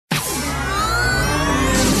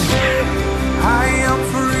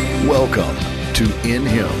Welcome to In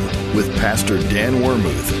Him with Pastor Dan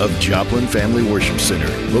Wermuth of Joplin Family Worship Center,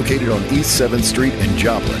 located on East 7th Street in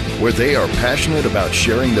Joplin, where they are passionate about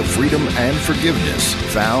sharing the freedom and forgiveness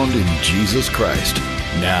found in Jesus Christ.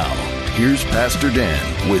 Now, here's Pastor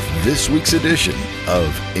Dan with this week's edition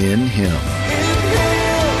of In Him.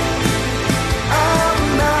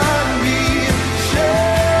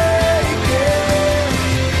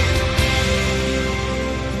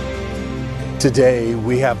 Today,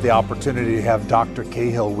 we have the opportunity to have Dr.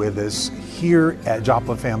 Cahill with us here at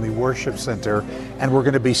Joplin Family Worship Center, and we're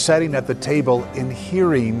going to be sitting at the table and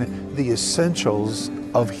hearing the essentials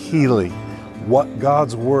of healing, what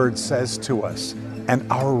God's Word says to us, and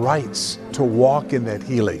our rights to walk in that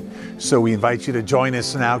healing. So we invite you to join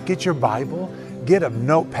us now. Get your Bible, get a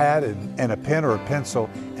notepad and a pen or a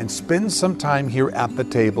pencil, and spend some time here at the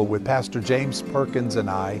table with Pastor James Perkins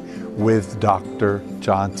and I with Dr.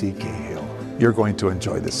 John T. Cahill. You're going to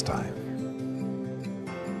enjoy this time.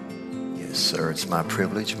 Yes, sir. It's my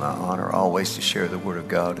privilege, my honor, always to share the Word of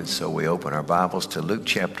God. And so we open our Bibles to Luke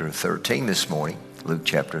chapter 13 this morning. Luke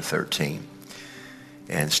chapter 13.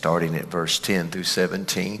 And starting at verse 10 through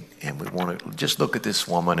 17. And we want to just look at this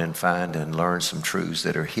woman and find and learn some truths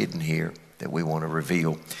that are hidden here that we want to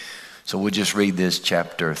reveal. So we'll just read this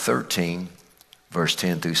chapter 13, verse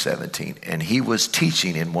 10 through 17. And he was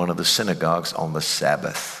teaching in one of the synagogues on the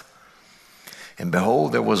Sabbath. And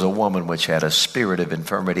behold, there was a woman which had a spirit of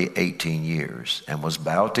infirmity 18 years, and was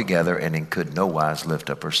bowed together, and could no wise lift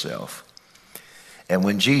up herself. And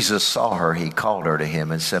when Jesus saw her, he called her to him,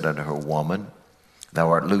 and said unto her, Woman, thou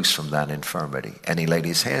art loose from thine infirmity. And he laid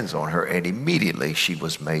his hands on her, and immediately she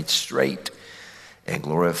was made straight, and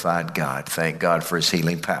glorified God. Thank God for his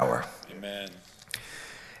healing power. Amen.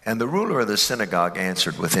 And the ruler of the synagogue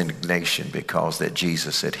answered with indignation, because that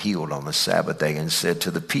Jesus had healed on the Sabbath day, and said to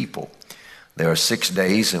the people, There are 6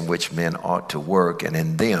 days in which men ought to work, and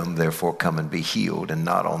in them therefore come and be healed, and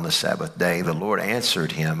not on the Sabbath day. The Lord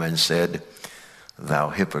answered him and said, Thou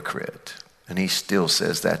hypocrite. And he still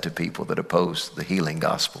says that to people that oppose the healing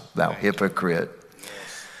gospel. Thou hypocrite.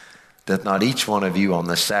 Doth not each one of you on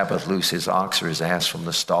the Sabbath loose his ox or his ass from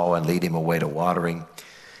the stall, and lead him away to watering?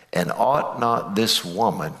 And ought not this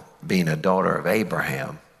woman, being a daughter of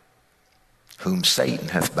Abraham, whom Satan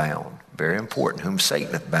hath bound, very important, whom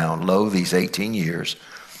Satan hath bound, lo, these 18 years,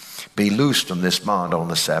 be loosed from this bond on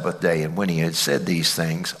the Sabbath day? And when he had said these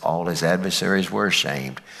things, all his adversaries were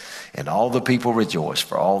ashamed, and all the people rejoiced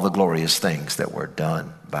for all the glorious things that were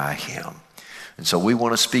done by him. And so we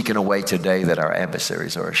want to speak in a way today that our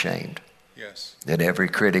adversaries are ashamed. Yes. That every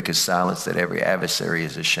critic is silenced, that every adversary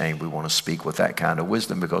is ashamed. We want to speak with that kind of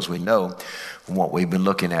wisdom, because we know from what we've been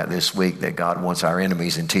looking at this week that God wants our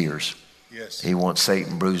enemies in tears. Yes. He wants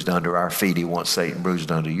Satan bruised under our feet. He wants Satan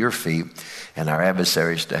bruised under your feet, and our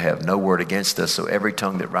adversaries to have no word against us. So every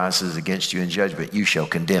tongue that rises against you in judgment, you shall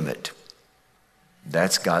condemn it.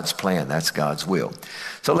 That's God's plan. That's God's will.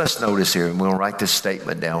 So let's notice here, and we'll write this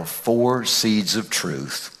statement down. 4 seeds of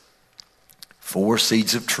truth. 4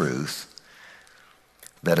 seeds of truth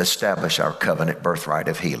that establish our covenant birthright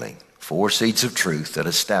of healing. 4 seeds of truth that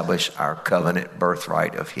establish our covenant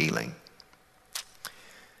birthright of healing.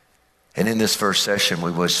 And in this first session,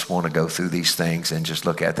 we just want to go through these things and just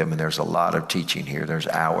look at them. And there's a lot of teaching here. There's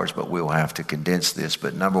hours, but we'll have to condense this.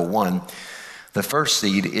 But number one, the first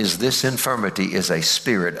seed is this infirmity is a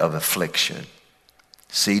spirit of affliction.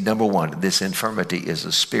 Seed number one, this infirmity is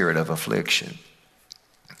a spirit of affliction.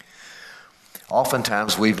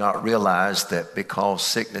 Oftentimes, we've not realized that because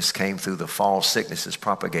sickness came through the fall, sickness is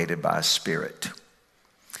propagated by a spirit.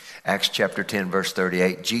 Acts chapter 10, verse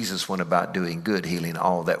 38, Jesus went about doing good, healing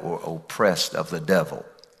all that were oppressed of the devil.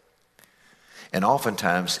 And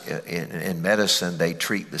oftentimes in medicine, they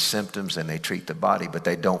treat the symptoms and they treat the body, but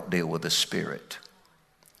they don't deal with the spirit.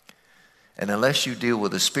 And unless you deal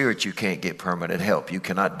with the spirit, you can't get permanent help. You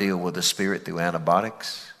cannot deal with the spirit through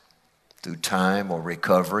antibiotics, through time or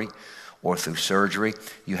recovery, or through surgery.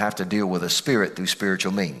 You have to deal with the spirit through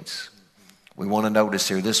spiritual means. We want to notice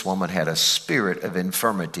here, this woman had a spirit of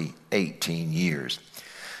infirmity 18 years.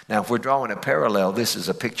 Now, if we're drawing a parallel, this is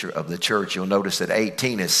a picture of the church. You'll notice that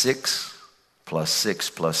 18 is 6 plus 6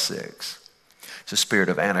 plus 6. It's a spirit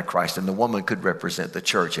of Antichrist, and the woman could represent the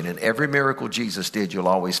church. And in every miracle Jesus did, you'll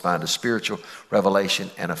always find a spiritual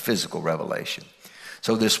revelation and a physical revelation.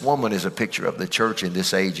 So this woman is a picture of the church in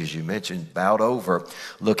this age, as you mentioned, bowed over,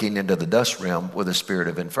 looking into the dust realm with a spirit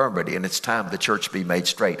of infirmity. And it's time the church be made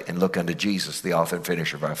straight and look unto Jesus, the author and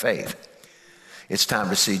finisher of our faith. It's time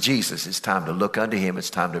to see Jesus. It's time to look unto him. It's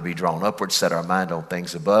time to be drawn upward, set our mind on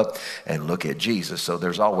things above, and look at Jesus. So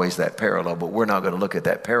there's always that parallel, but we're not going to look at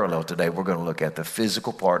that parallel today. We're going to look at the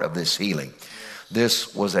physical part of this healing.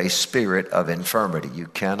 This was a spirit of infirmity. You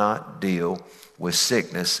cannot deal with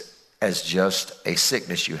sickness as just a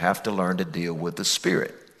sickness. You have to learn to deal with the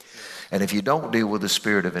spirit. And if you don't deal with the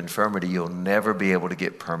spirit of infirmity, you'll never be able to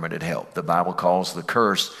get permanent help. The Bible calls the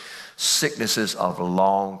curse sicknesses of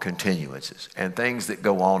long continuances and things that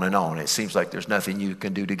go on and on. It seems like there's nothing you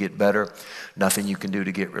can do to get better, nothing you can do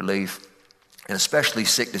to get relief, and especially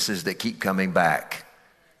sicknesses that keep coming back.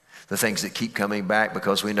 The things that keep coming back,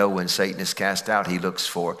 because we know when Satan is cast out, he looks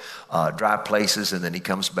for dry places, and then he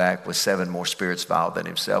comes back with 7 more spirits vile than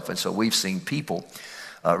himself. And so we've seen people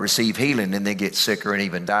receive healing and then get sicker and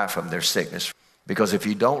even die from their sickness. Because if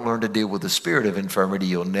you don't learn to deal with the spirit of infirmity,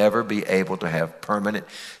 you'll never be able to have permanent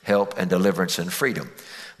help and deliverance and freedom.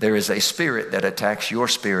 There is a spirit that attacks your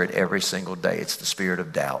spirit every single day. It's the spirit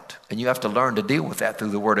of doubt. And you have to learn to deal with that through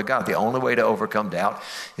the Word of God. The only way to overcome doubt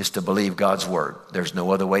is to believe God's Word. There's no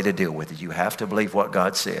other way to deal with it. You have to believe what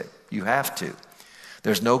God said. You have to.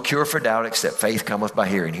 There's no cure for doubt except faith cometh by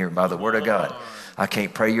hearing, hearing by the Word of God. I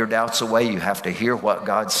can't pray your doubts away. You have to hear what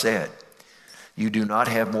God said. You do not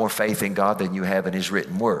have more faith in God than you have in his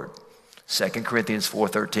written word. 2 Corinthians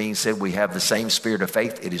 4:13 said, we have the same spirit of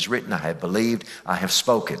faith. It is written, I have believed, I have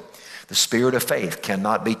spoken. The spirit of faith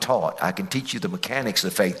cannot be taught. I can teach you the mechanics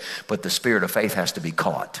of faith, but the spirit of faith has to be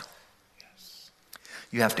caught.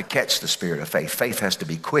 You have to catch the spirit of faith. Faith has to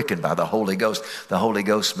be quickened by the Holy Ghost. The Holy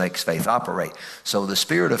Ghost makes faith operate. So the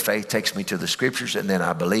spirit of faith takes me to the scriptures, and then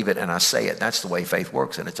I believe it and I say it. That's the way faith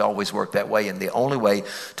works, and it's always worked that way. And the only way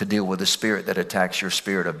to deal with the spirit that attacks your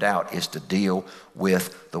spirit of doubt is to deal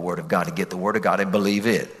with the Word of God, to get the Word of God and believe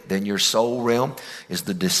it. Then your soul realm is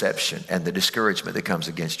the deception and the discouragement that comes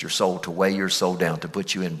against your soul, to weigh your soul down, to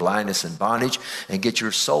put you in blindness and bondage and get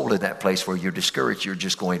your soul in that place where you're discouraged. You're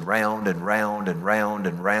just going round and round and round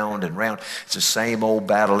and round and round. It's the same old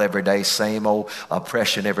battle every day, same old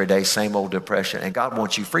oppression every day, same old depression. And God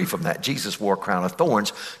wants you free from that. Jesus wore a crown of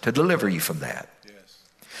thorns to deliver you from that.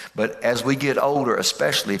 But as we get older,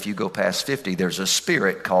 especially if you go past 50, there's a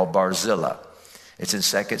spirit called Barzillai. It's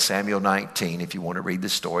in 2 Samuel 19, if you want to read the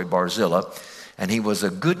story, Barzillai. And he was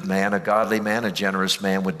a good man, a godly man, a generous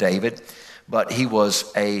man with David. But he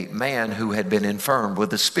was a man who had been infirmed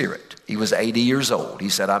with the spirit. He was 80 years old. He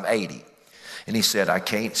said, I'm 80. And he said, I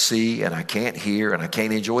can't see and I can't hear and I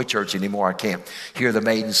can't enjoy church anymore. I can't hear the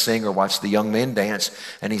maidens sing or watch the young men dance.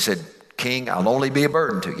 And he said, King, I'll only be a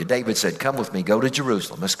burden to you. David said, come with me, go to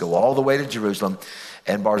Jerusalem. Let's go all the way to Jerusalem.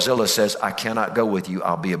 And Barzillai says, I cannot go with you.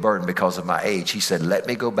 I'll be a burden because of my age. He said, let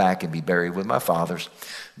me go back and be buried with my fathers.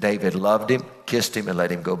 David loved him, kissed him, and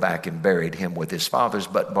let him go back and buried him with his fathers.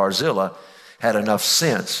 But Barzillai had enough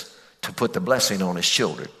sense to put the blessing on his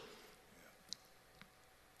children.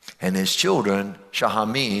 And his children,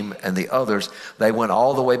 Shahamim and the others, they went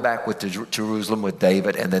all the way back to Jerusalem with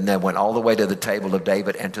David, and then they went all the way to the table of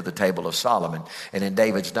David and to the table of Solomon. And in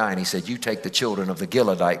David's dying, he said, you take the children of the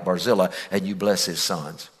Gileadite, Barzillai, and you bless his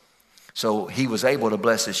sons. So he was able to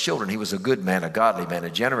bless his children. He was a good man, a godly man,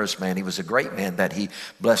 a generous man. He was a great man that he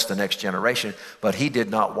blessed the next generation, but he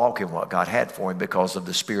did not walk in what God had for him because of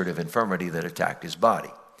the spirit of infirmity that attacked his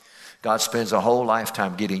body. God spends a whole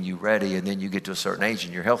lifetime getting you ready, and then you get to a certain age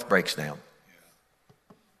and your health breaks down.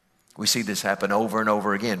 We see this happen over and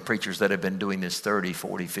over again. Preachers that have been doing this 30,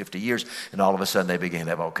 40, 50 years, and all of a sudden they begin to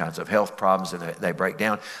have all kinds of health problems and they break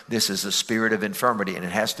down. This is a spirit of infirmity, and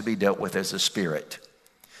it has to be dealt with as a spirit.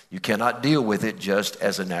 You cannot deal with it just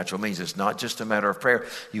as a natural means. It's not just a matter of prayer.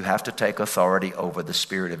 You have to take authority over the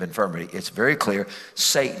spirit of infirmity. It's very clear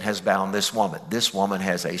Satan has bound this woman. This woman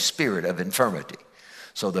has a spirit of infirmity.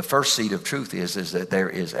 So the first seed of truth is that there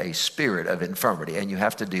is a spirit of infirmity, and you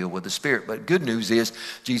have to deal with the spirit. But good news is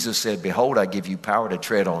Jesus said, behold, I give you power to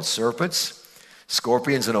tread on serpents,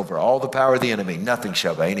 scorpions, and over all the power of the enemy. Nothing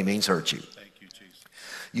shall by any means hurt you. Thank you, Jesus.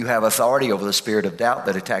 You have authority over the spirit of doubt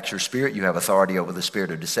that attacks your spirit. You have authority over the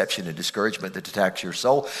spirit of deception and discouragement that attacks your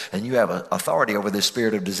soul. And you have authority over the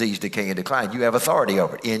spirit of disease, decay, and decline. You have authority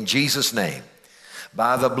over it in Jesus' name.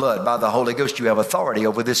 By the blood, by the Holy Ghost, you have authority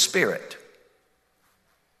over this spirit.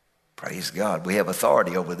 Praise God. We have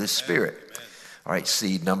authority over this spirit. Amen. All right,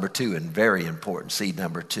 seed number 2, and very important, seed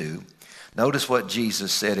number 2. Notice what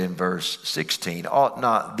Jesus said in verse 16. Ought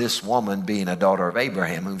not this woman, being a daughter of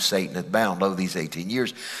Abraham, whom Satan hath bound, lo, these 18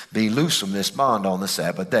 years, be loose from this bond on the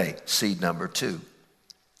Sabbath day? Seed number 2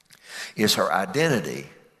 is her identity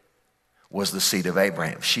was the seed of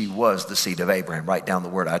Abraham. She was the seed of Abraham. Write down the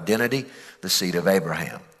word identity, the seed of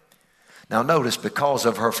Abraham. Now notice, because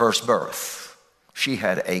of her first birth, She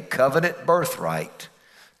had a covenant birthright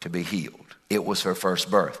to be healed. It was her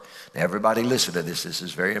first birth. Now, everybody listen to this. This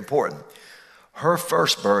is very important. Her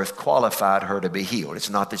first birth qualified her to be healed. It's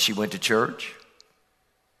not that she went to church.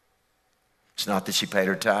 It's not that she paid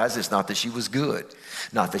her tithes. It's not that she was good.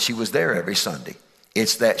 Not that she was there every Sunday.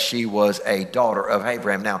 It's that she was a daughter of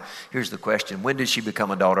Abraham. Now, here's the question. When did she become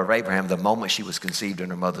a daughter of Abraham? The moment she was conceived in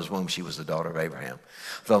her mother's womb, she was the daughter of Abraham.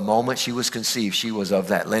 The moment she was conceived, she was of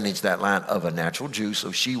that lineage, that line of a natural Jew,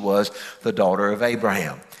 so she was the daughter of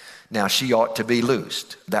Abraham. Now, she ought to be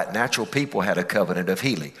loosed. That natural people had a covenant of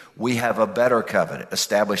healing. We have a better covenant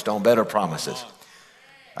established on better promises.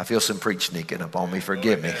 I feel some preach sneaking up on me.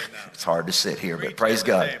 Forgive me. It's hard to sit here, but praise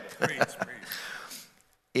God.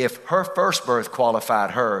 If her first birth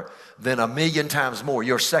qualified her, then 1,000,000 times more,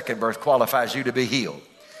 your second birth qualifies you to be healed.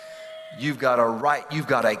 You've got a right, you've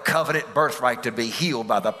got a covenant birthright to be healed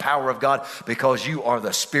by the power of God because you are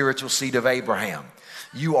the spiritual seed of Abraham.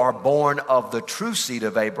 You are born of the true seed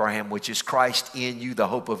of Abraham, which is Christ in you, the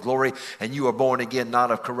hope of glory. And you are born again,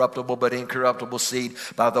 not of corruptible, but incorruptible seed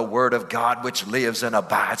by the word of God, which lives and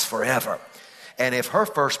abides forever. And if her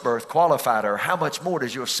first birth qualified her, how much more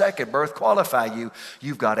does your second birth qualify you?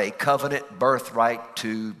 You've got a covenant birthright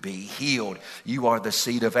to be healed. You are the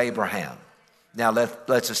seed of Abraham. Now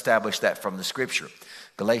let's establish that from the scripture.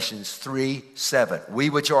 Galatians 3:7. We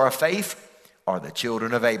which are of faith are the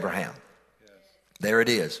children of Abraham. There it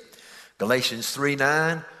is. Galatians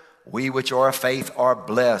 3:9. We which are of faith are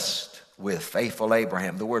blessed with faithful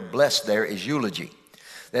Abraham. The word blessed there is eulogy.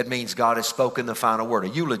 That means God has spoken the final word. A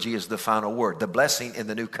eulogy is the final word. The blessing in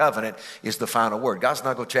the new covenant is the final word. God's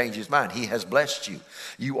not going to change his mind. He has blessed you.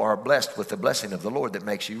 You are blessed with the blessing of the Lord that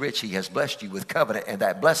makes you rich. He has blessed you with covenant, and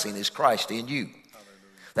that blessing is Christ in you.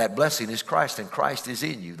 That blessing is Christ, and Christ is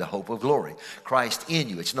in you, the hope of glory. Christ in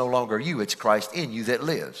you. It's no longer you. It's Christ in you that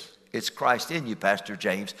lives. It's Christ in you, Pastor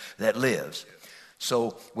James, that lives.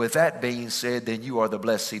 So with that being said, then you are the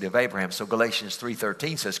blessed seed of Abraham. So Galatians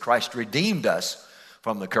 3:13 says Christ redeemed us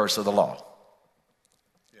from the curse of the law.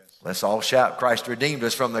 Yes. Let's all shout, Christ redeemed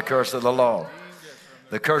us from the curse of the law.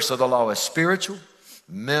 The curse of the law is spiritual,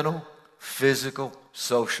 mental, physical,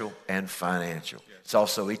 social, and financial. Yes. It's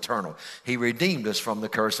also eternal. He redeemed us from the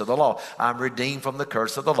curse of the law. I'm redeemed from the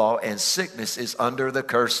curse of the law, and sickness is under the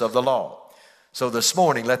curse of the law. So this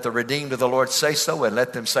morning, let the redeemed of the Lord say so, and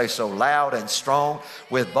let them say so loud and strong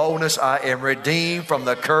with boldness. I am redeemed from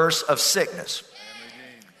the curse of sickness.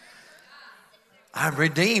 I'm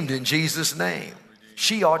redeemed in Jesus' name.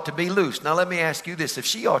 She ought to be loosed. Now let me ask you this. If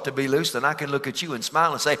she ought to be loosed, then I can look at you and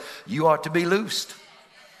smile and say, you ought to be loosed.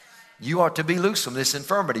 You ought to be loosed from this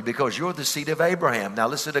infirmity because you're the seed of Abraham. Now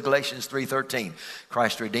listen to Galatians 3:13.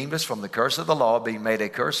 Christ redeemed us from the curse of the law, being made a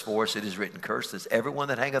curse for us. It is written, cursed is everyone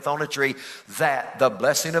that hangeth on a tree, that the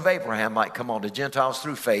blessing of Abraham might come on to Gentiles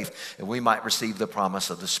through faith, and we might receive the promise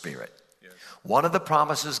of the Spirit. One of the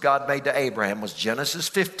promises God made to Abraham was Genesis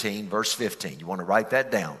 15, verse 15. You want to write that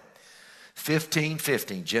down.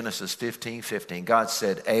 15:15, Genesis 15:15. God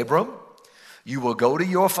said, Abram, you will go to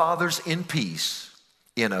your fathers in peace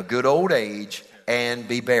in a good old age and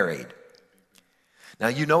be buried. Now,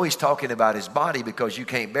 you know he's talking about his body because you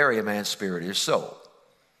can't bury a man's spirit or soul.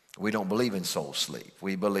 We don't believe in soul sleep.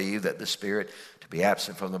 We believe that the spirit to be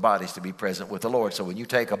absent from the body is to be present with the Lord. So when you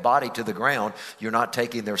take a body to the ground, you're not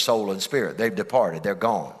taking their soul and spirit. They've departed. They're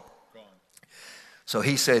gone. So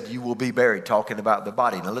he said, you will be buried, talking about the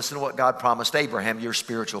body. Now listen to what God promised Abraham, your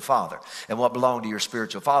spiritual father. And what belonged to your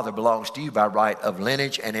spiritual father belongs to you by right of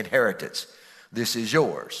lineage and inheritance. This is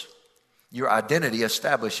yours. Your identity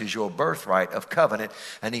establishes your birthright of covenant.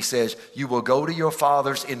 And he says, you will go to your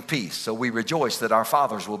fathers in peace. So we rejoice that our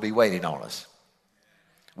fathers will be waiting on us.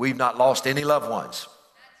 We've not lost any loved ones.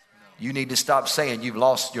 You need to stop saying you've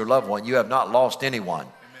lost your loved one. You have not lost anyone.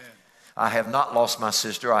 I have not lost my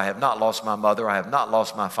sister. I have not lost my mother. I have not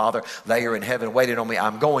lost my father. They are in heaven waiting on me.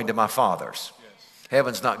 I'm going to my fathers. Yes.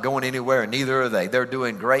 Heaven's not going anywhere, and neither are they. They're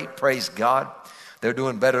doing great. Praise God. They're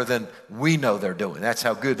doing better than we know they're doing. That's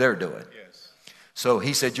how good they're doing. Yes. So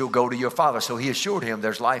he said, you'll go to your father. So he assured him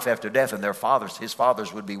there's life after death, and his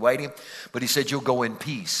fathers would be waiting. But he said, you'll go in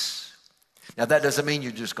peace. Now that doesn't mean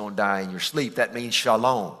you're just going to die in your sleep. That means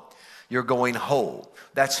shalom. You're going whole.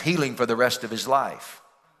 That's healing for the rest of his life.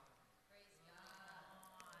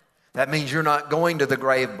 That means you're not going to the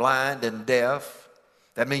grave blind and deaf.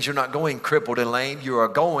 That means you're not going crippled and lame. You are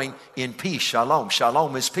going in peace. Shalom.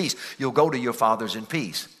 Shalom is peace. You'll go to your fathers in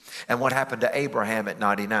peace. And what happened to Abraham at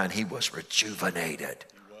 99? He was rejuvenated.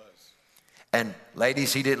 He was. And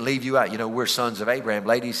ladies, he didn't leave you out. You know, we're sons of Abraham.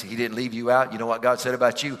 Ladies, he didn't leave you out. You know what God said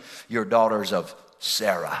about you? You're daughters of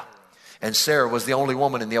Sarah. And Sarah was the only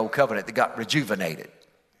woman in the old covenant that got rejuvenated.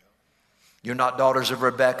 You're not daughters of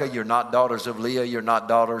Rebekah. You're not daughters of Leah. You're not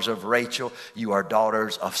daughters of Rachel. You are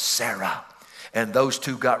daughters of Sarah. And those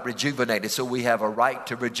two got rejuvenated. So we have a right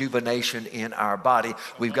to rejuvenation in our body.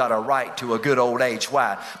 We've got a right to a good old age.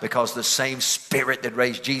 Why? Because the same Spirit that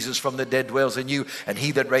raised Jesus from the dead dwells in you. And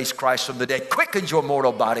He that raised Christ from the dead quickens your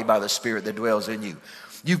mortal body by the Spirit that dwells in you.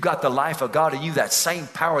 You've got the life of God in you. That same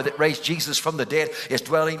power that raised Jesus from the dead is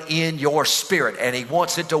dwelling in your spirit. And He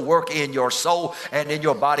wants it to work in your soul and in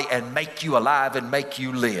your body and make you alive and make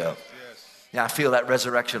you live. Now, I feel that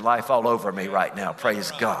resurrection life all over me right now.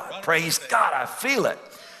 Praise God. Praise God. I feel it.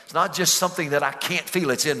 It's not just something that I can't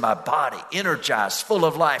feel. It's in my body, energized, full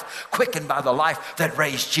of life, quickened by the life that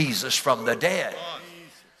raised Jesus from the dead.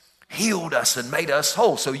 Healed us and made us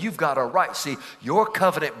whole. So you've got a right. See, your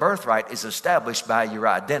covenant birthright is established by your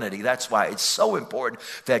identity. That's why it's so important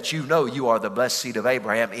that you know you are the blessed seed of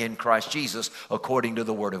Abraham in Christ Jesus according to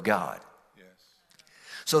the Word of God. Yes.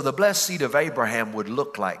 So the blessed seed of Abraham would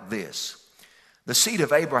look like this. The seed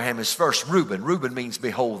of Abraham is first Reuben. Reuben means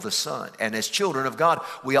behold the Son. And as children of God,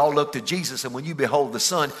 we all look to Jesus. And when you behold the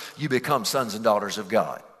Son, you become sons and daughters of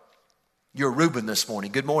God. You're Reuben this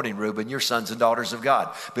morning. Good morning, Reuben. You're sons and daughters of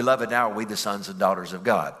God. Beloved, now are we the sons and daughters of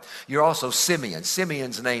God. You're also Simeon.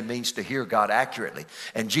 Simeon's name means to hear God accurately.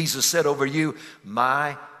 And Jesus said over you,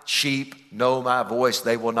 my sheep know my voice.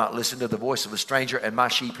 They will not listen to the voice of a stranger. And my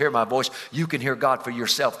sheep hear my voice. You can hear God for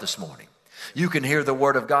yourself this morning. You can hear the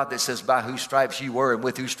word of God that says by whose stripes you were and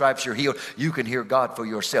with whose stripes you're healed. You can hear God for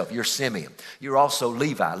yourself. You're Simeon. You're also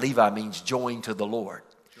Levi. Levi means joined to the Lord.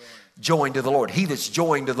 Joined to the Lord. He that's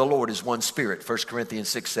joined to the Lord is one spirit. 1 Corinthians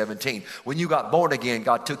 6:17. When you got born again,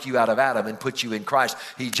 God took you out of Adam and put you in Christ.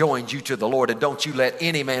 He joined you to the Lord. And don't you let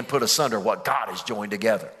any man put asunder what God has joined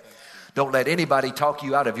together. Don't let anybody talk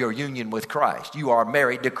you out of your union with Christ. You are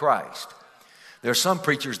married to Christ. There are some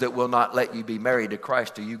preachers that will not let you be married to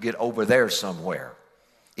Christ till you get over there somewhere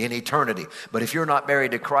in eternity. But if you're not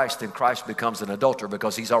married to Christ, then Christ becomes an adulterer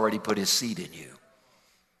because He's already put His seed in you.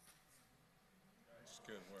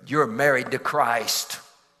 You're married to Christ.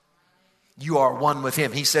 You are one with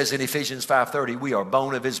Him. He says in Ephesians 5:30, we are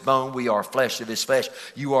bone of His bone. We are flesh of His flesh.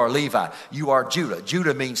 You are Levi. You are Judah.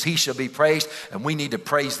 Judah means He shall be praised, and we need to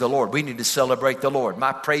praise the Lord. We need to celebrate the Lord.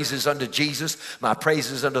 My praise is unto Jesus. My praise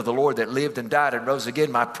is unto the Lord that lived and died and rose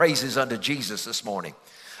again. My praise is unto Jesus this morning.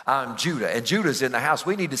 I'm Judah, and Judah's in the house.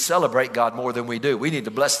 We need to celebrate God more than we do. We need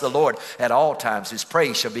to bless the Lord at all times. His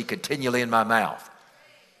praise shall be continually in my mouth.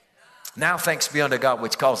 Now thanks be unto God,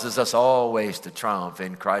 which causes us always to triumph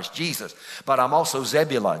in Christ Jesus. But I'm also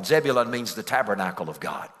Zebulun. Zebulun means the tabernacle of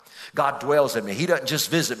God. God dwells in me. He doesn't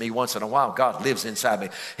just visit me once in a while. God lives inside me.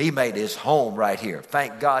 He made His home right here.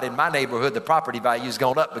 Thank God in my neighborhood, the property value's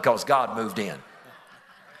gone up because God moved in.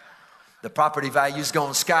 The property value's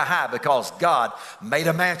gone sky high because God made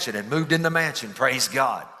a mansion and moved in the mansion. Praise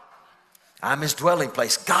God. I'm His dwelling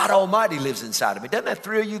place. God Almighty lives inside of me. Doesn't that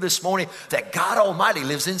thrill you this morning that God Almighty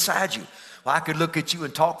lives inside you? Well, I could look at you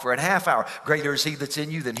and talk for a half hour. Greater is He that's in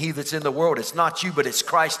you than he that's in the world. It's not you, but it's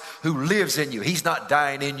Christ who lives in you. He's not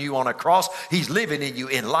dying in you on a cross. He's living in you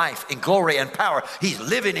in life, in glory and power. He's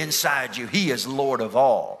living inside you. He is Lord of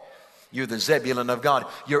all. You're the Zebulun of God.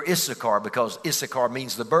 You're Issachar because Issachar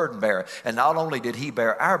means the burden bearer. And not only did he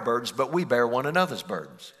bear our burdens, but we bear one another's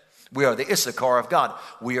burdens. We are the Issachar of God.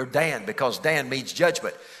 We are Dan because Dan means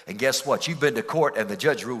judgment. And guess what? You've been to court and the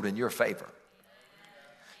judge ruled in your favor.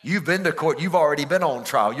 You've been to court. You've already been on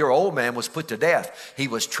trial. Your old man was put to death. He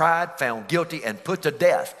was tried, found guilty, and put to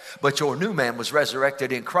death. But your new man was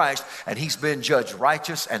resurrected in Christ, and he's been judged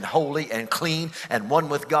righteous and holy and clean and one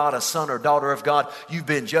with God, a son or daughter of God. You've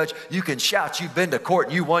been judged. You can shout, you've been to court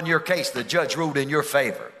and you won your case. The judge ruled in your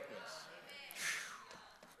favor.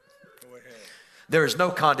 There is no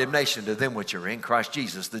condemnation to them which are in Christ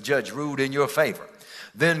Jesus. The judge ruled in your favor.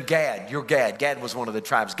 Then Gad, you're Gad. Gad was one of the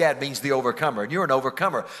tribes. Gad means the overcomer. And you're an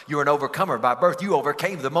overcomer. You're an overcomer by birth. You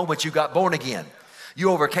overcame the moment you got born again.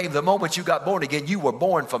 You overcame the moment you got born again. You were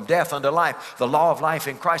born from death unto life. The law of life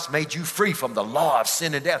in Christ made you free from the law of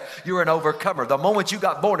sin and death. You're an overcomer. The moment you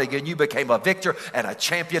got born again, you became a victor and a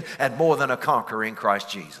champion and more than a conqueror in Christ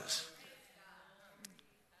Jesus.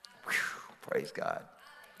 Whew, praise God.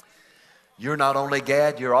 You're not only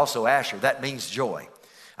Gad, you're also Asher. That means joy.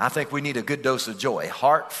 I think we need a good dose of joy.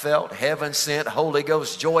 Heartfelt, heaven-sent, Holy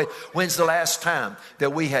Ghost joy. When's the last time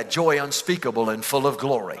that we had joy unspeakable and full of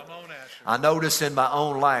glory? I notice in my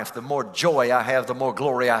own life, the more joy I have, the more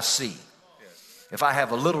glory I see. If I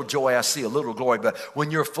have a little joy, I see a little glory. But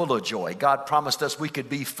when you're full of joy, God promised us we could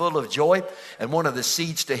be full of joy. And one of the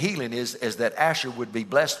seeds to healing is that Asher would be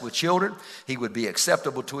blessed with children. He would be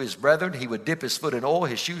acceptable to his brethren. He would dip his foot in oil.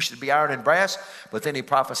 His shoes should be iron and brass. But then he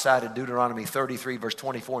prophesied in Deuteronomy 33, verse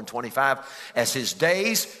 24 and 25, as his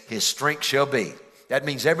days, his strength shall be. That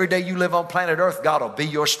means every day you live on planet Earth, God will be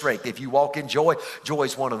your strength. If you walk in joy, joy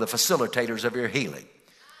is one of the facilitators of your healing.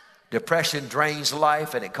 Depression drains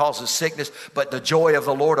life and it causes sickness, but the joy of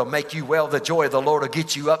the Lord will make you well. The joy of the Lord will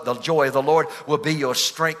get you up. The joy of the Lord will be your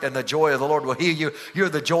strength, and the joy of the Lord will heal you. You're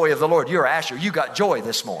the joy of the Lord. You're Asher. You got joy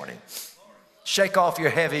this morning. Shake off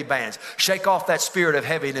your heavy bands. Shake off that spirit of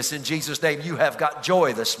heaviness in Jesus' name. You have got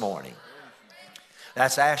joy this morning.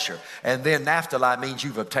 That's Asher. And then Naphtali means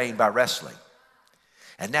you've obtained by wrestling.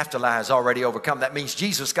 And Naphtali has already overcome. That means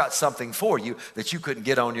Jesus got something for you that you couldn't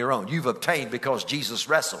get on your own. You've obtained because Jesus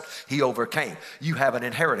wrestled. He overcame. You have an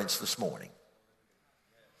inheritance this morning.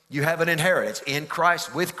 You have an inheritance in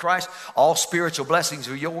Christ, with Christ. All spiritual blessings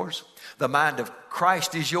are yours. The mind of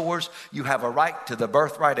Christ is yours. You have a right to the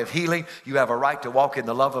birthright of healing. You have a right to walk in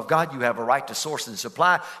the love of God. You have a right to source and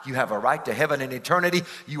supply. You have a right to heaven and eternity.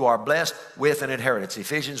 You are blessed with an inheritance.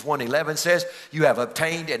 Ephesians 1:11 says you have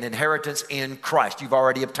obtained an inheritance in Christ. You've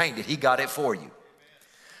already obtained it. He got it for you.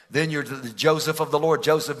 Then you're the Joseph of the Lord.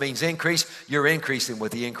 Joseph means increase. You're increasing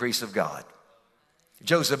with the increase of God.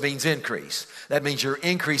 Joseph means increase. That means you're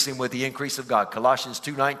increasing with the increase of God. Colossians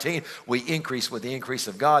 2:19, we increase with the increase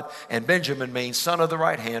of God. And Benjamin means son of the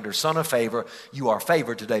right hand or son of favor. You are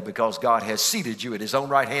favored today because God has seated you at his own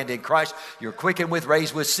right hand in Christ. You're quickened with,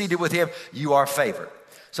 raised with, seated with him. You are favored.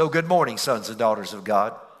 So good morning, sons and daughters of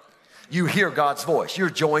God. You hear God's voice. You're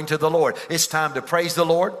joined to the Lord. It's time to praise the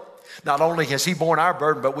Lord. Not only has he borne our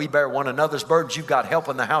burden, but we bear one another's burdens. You've got help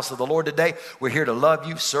in the house of the Lord today. We're here to love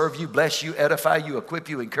you, serve you, bless you, edify you, equip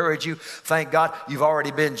you, encourage you. Thank God you've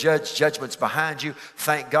already been judged. Judgment's behind you.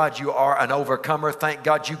 Thank God you are an overcomer. Thank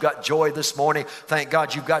God you got joy this morning. Thank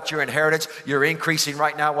God you've got your inheritance. You're increasing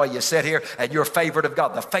right now while you sit here, and you're favored of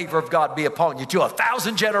God. The favor of God be upon you to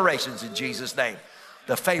 1,000 generations in Jesus' name.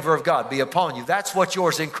 The favor of God be upon you. That's what's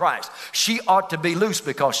yours in Christ. She ought to be loose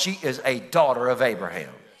because she is a daughter of Abraham.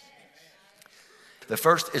 The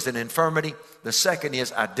first is an infirmity. The second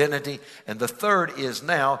is identity. And the third is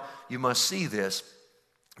now, you must see this,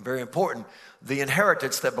 very important, the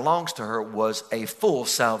inheritance that belongs to her was a full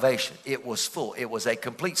salvation. It was full. It was a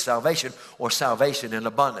complete salvation, or salvation in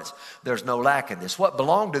abundance. There's no lack in this. What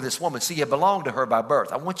belonged to this woman? See, it belonged to her by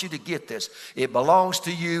birth. I want you to get this. It belongs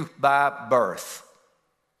to you by birth.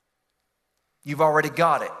 You've already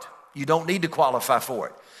got it. You don't need to qualify for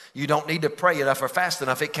it. You don't need to pray enough or fast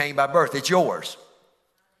enough. It came by birth. It's yours.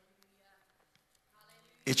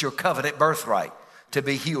 It's your covenant birthright to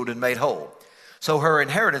be healed and made whole. So her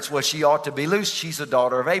inheritance was she ought to be loose. She's a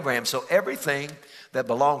daughter of Abraham. So everything that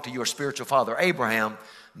belonged to your spiritual father Abraham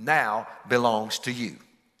now belongs to you.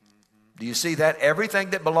 Do you see that?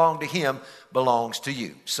 Everything that belonged to him belongs to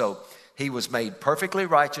you. So he was made perfectly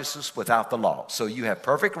righteous without the law. So you have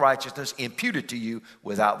perfect righteousness imputed to you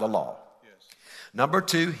without the law. Yes. Number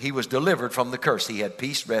two, he was delivered from the curse. He had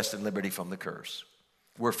peace, rest, and liberty from the curse.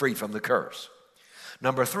 We're free from the curse.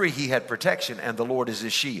 Number three, he had protection, and the Lord is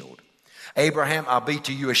his shield. Abraham, I'll be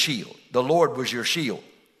to you a shield. The Lord was your shield,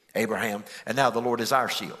 Abraham, and now the Lord is our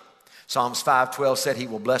shield. Psalms 5:12 said he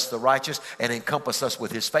will bless the righteous and encompass us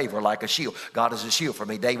with his favor like a shield. God is a shield for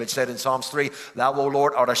me. David said in Psalms 3, thou, O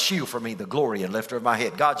Lord, art a shield for me, the glory and lifter of my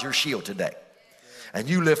head. God's your shield today. And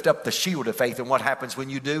you lift up the shield of faith, and what happens when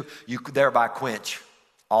you do? You thereby quench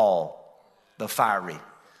all the fiery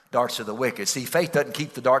darts of the wicked. See, faith doesn't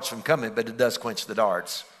keep the darts from coming, but it does quench the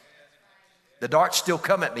darts. The darts still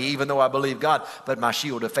come at me, even though I believe God, but my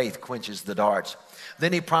shield of faith quenches the darts.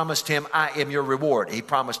 Then he promised him, I am your reward. He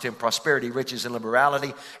promised him prosperity, riches, and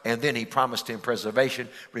liberality. And then he promised him preservation,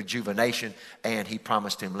 rejuvenation, and he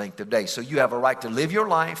promised him length of days. So you have a right to live your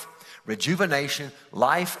life, rejuvenation,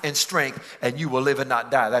 life, and strength, and you will live and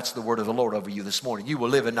not die. That's the word of the Lord over you this morning. You will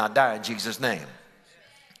live and not die in Jesus' name.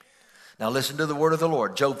 Now listen to the word of the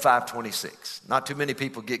Lord, Job 5:26. Not too many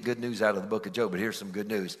people get good news out of the book of Job, but here's some good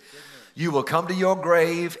news. You will come to your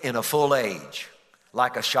grave in a full age,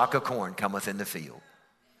 like a shock of corn cometh in the field.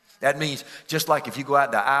 That means just like if you go out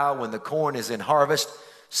in the aisle when the corn is in harvest,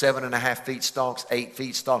 7.5 feet stalks, 8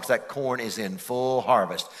 feet stalks, that corn is in full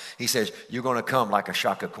harvest. He says, you're going to come like a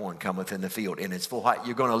shock of corn cometh in the field in its full height.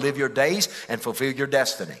 You're going to live your days and fulfill your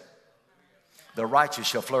destiny. The righteous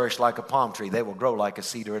shall flourish like a palm tree. They will grow like a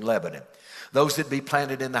cedar in Lebanon. Those that be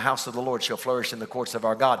planted in the house of the Lord shall flourish in the courts of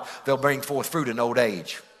our God. They'll bring forth fruit in old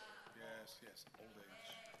age.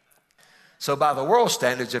 So by the world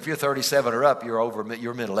standards, if you're 37 or up, you're over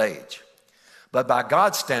your middle age. But by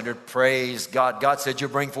God's standard, praise God. God said you'll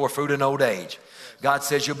bring forth fruit in old age. God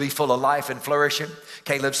says you'll be full of life and flourishing.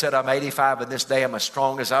 Caleb said, I'm 85 and this day I'm as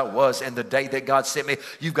strong as I was in the day that God sent me.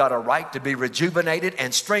 You've got a right to be rejuvenated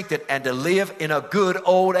and strengthened and to live in a good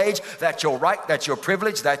old age. That's your right. That's your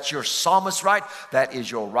privilege. That's your psalmist's right. That is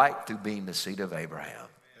your right through being the seed of Abraham.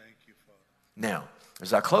 Thank you, Father. Now,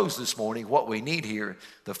 as I close this morning, what we need here,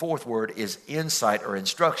 the fourth word is insight or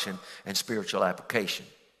instruction and spiritual application.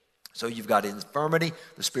 So you've got infirmity,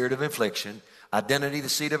 the spirit of infliction, identity, the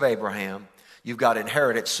seed of Abraham. You've got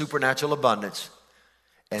inheritance, supernatural abundance.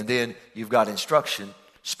 And then you've got instruction,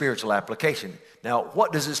 spiritual application. Now,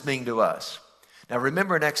 what does this mean to us? Now,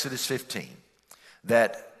 remember in Exodus 15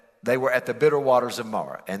 that they were at the bitter waters of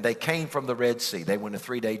Marah, and they came from the Red Sea. They went a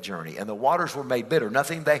 3-day journey, and the waters were made bitter.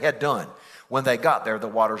 Nothing they had done. When they got there, the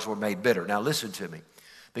waters were made bitter. Now, listen to me.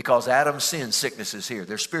 Because Adam's sin, sickness is here.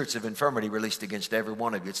 There's spirits of infirmity released against every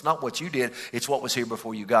one of you. It's not what you did. It's what was here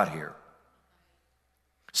before you got here.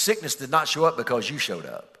 Sickness did not show up because you showed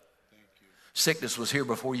up. Sickness was here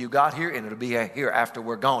before you got here, and it'll be here after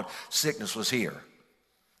we're gone. Sickness was here.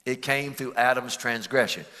 It came through Adam's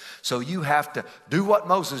transgression. So you have to do what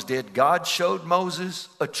Moses did. God showed Moses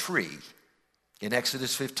a tree in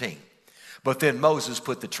Exodus 15. But then Moses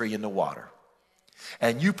put the tree in the water.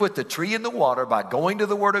 And you put the tree in the water by going to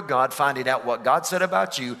the Word of God, finding out what God said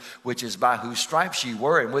about you, which is by whose stripes you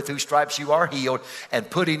were and with whose stripes you are healed, and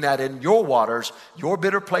putting that in your waters, your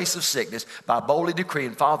bitter place of sickness, by boldly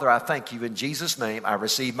decreeing, Father, I thank you in Jesus' name, I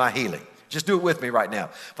receive my healing. Just do it with me right now.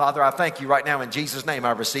 Father, I thank you right now in Jesus' name,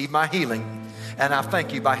 I receive my healing. And I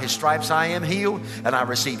thank you by his stripes I am healed. And I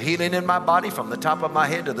receive healing in my body from the top of my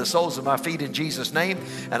head to the soles of my feet in Jesus' name.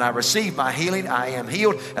 And I receive my healing. I am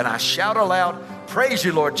healed. And I shout aloud, praise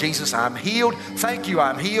you, Lord Jesus. I'm healed. Thank you,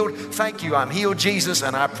 I'm healed. Thank you, I'm healed, Jesus.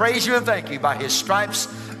 And I praise you and thank you. By his stripes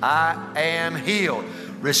I am healed.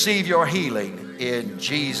 Receive your healing in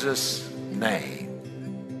Jesus' name.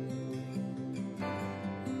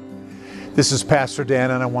 This is Pastor Dan,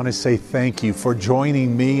 and I want to say thank you for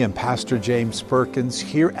joining me and Pastor James Perkins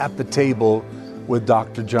here at the table with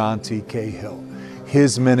Dr. John T. Cahill.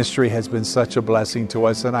 His ministry has been such a blessing to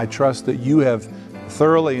us, and I trust that you have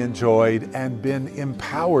thoroughly enjoyed and been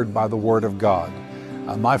empowered by the Word of God.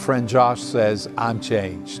 My friend Josh says, I'm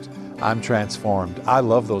changed. I'm transformed. I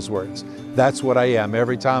love those words. That's what I am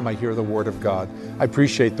every time I hear the Word of God. I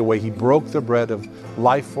appreciate the way he broke the bread of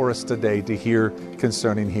life for us today to hear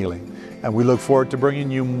concerning healing. And we look forward to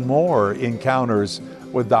bringing you more encounters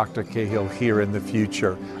with Dr. Cahill here in the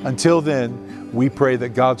future. Until then, we pray that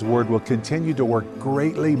God's Word will continue to work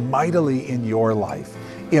greatly, mightily in your life.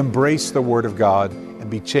 Embrace the Word of God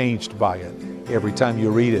and be changed by it every time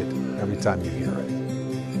you read it, every time you hear it.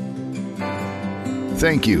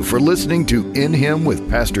 Thank you for listening to In Him with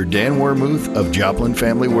Pastor Dan Wermuth of Joplin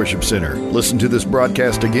Family Worship Center. Listen to this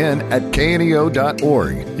broadcast again at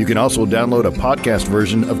kneo.org. You can also download a podcast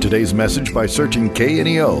version of today's message by searching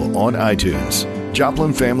KNEO on iTunes.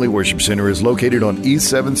 Joplin Family Worship Center is located on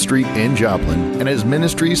East 7th Street in Joplin and has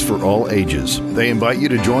ministries for all ages. They invite you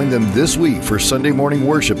to join them this week for Sunday morning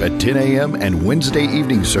worship at 10 a.m. and Wednesday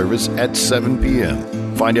evening service at 7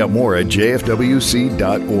 p.m. Find out more at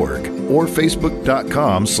jfwc.org or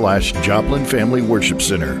facebook.com/Joplin Family Worship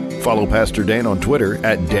Center. Follow Pastor Dan on Twitter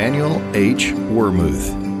at Daniel H.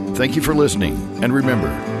 Wermuth. Thank you for listening. And remember,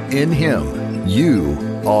 in Him, you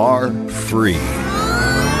are free.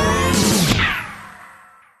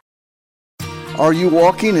 Are you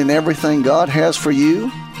walking in everything God has for you?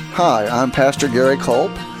 Hi, I'm Pastor Gary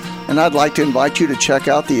Culp, and I'd like to invite you to check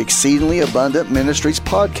out the Exceedingly Abundant Ministries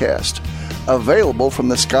podcast, available from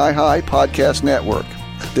the Sky High Podcast Network.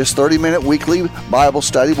 This 30-minute weekly Bible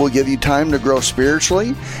study will give you time to grow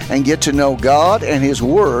spiritually and get to know God and His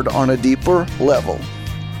Word on a deeper level.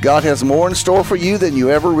 God has more in store for you than you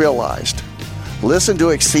ever realized. Listen to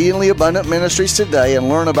Exceedingly Abundant Ministries today and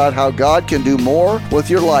learn about how God can do more with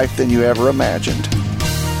your life than you ever imagined.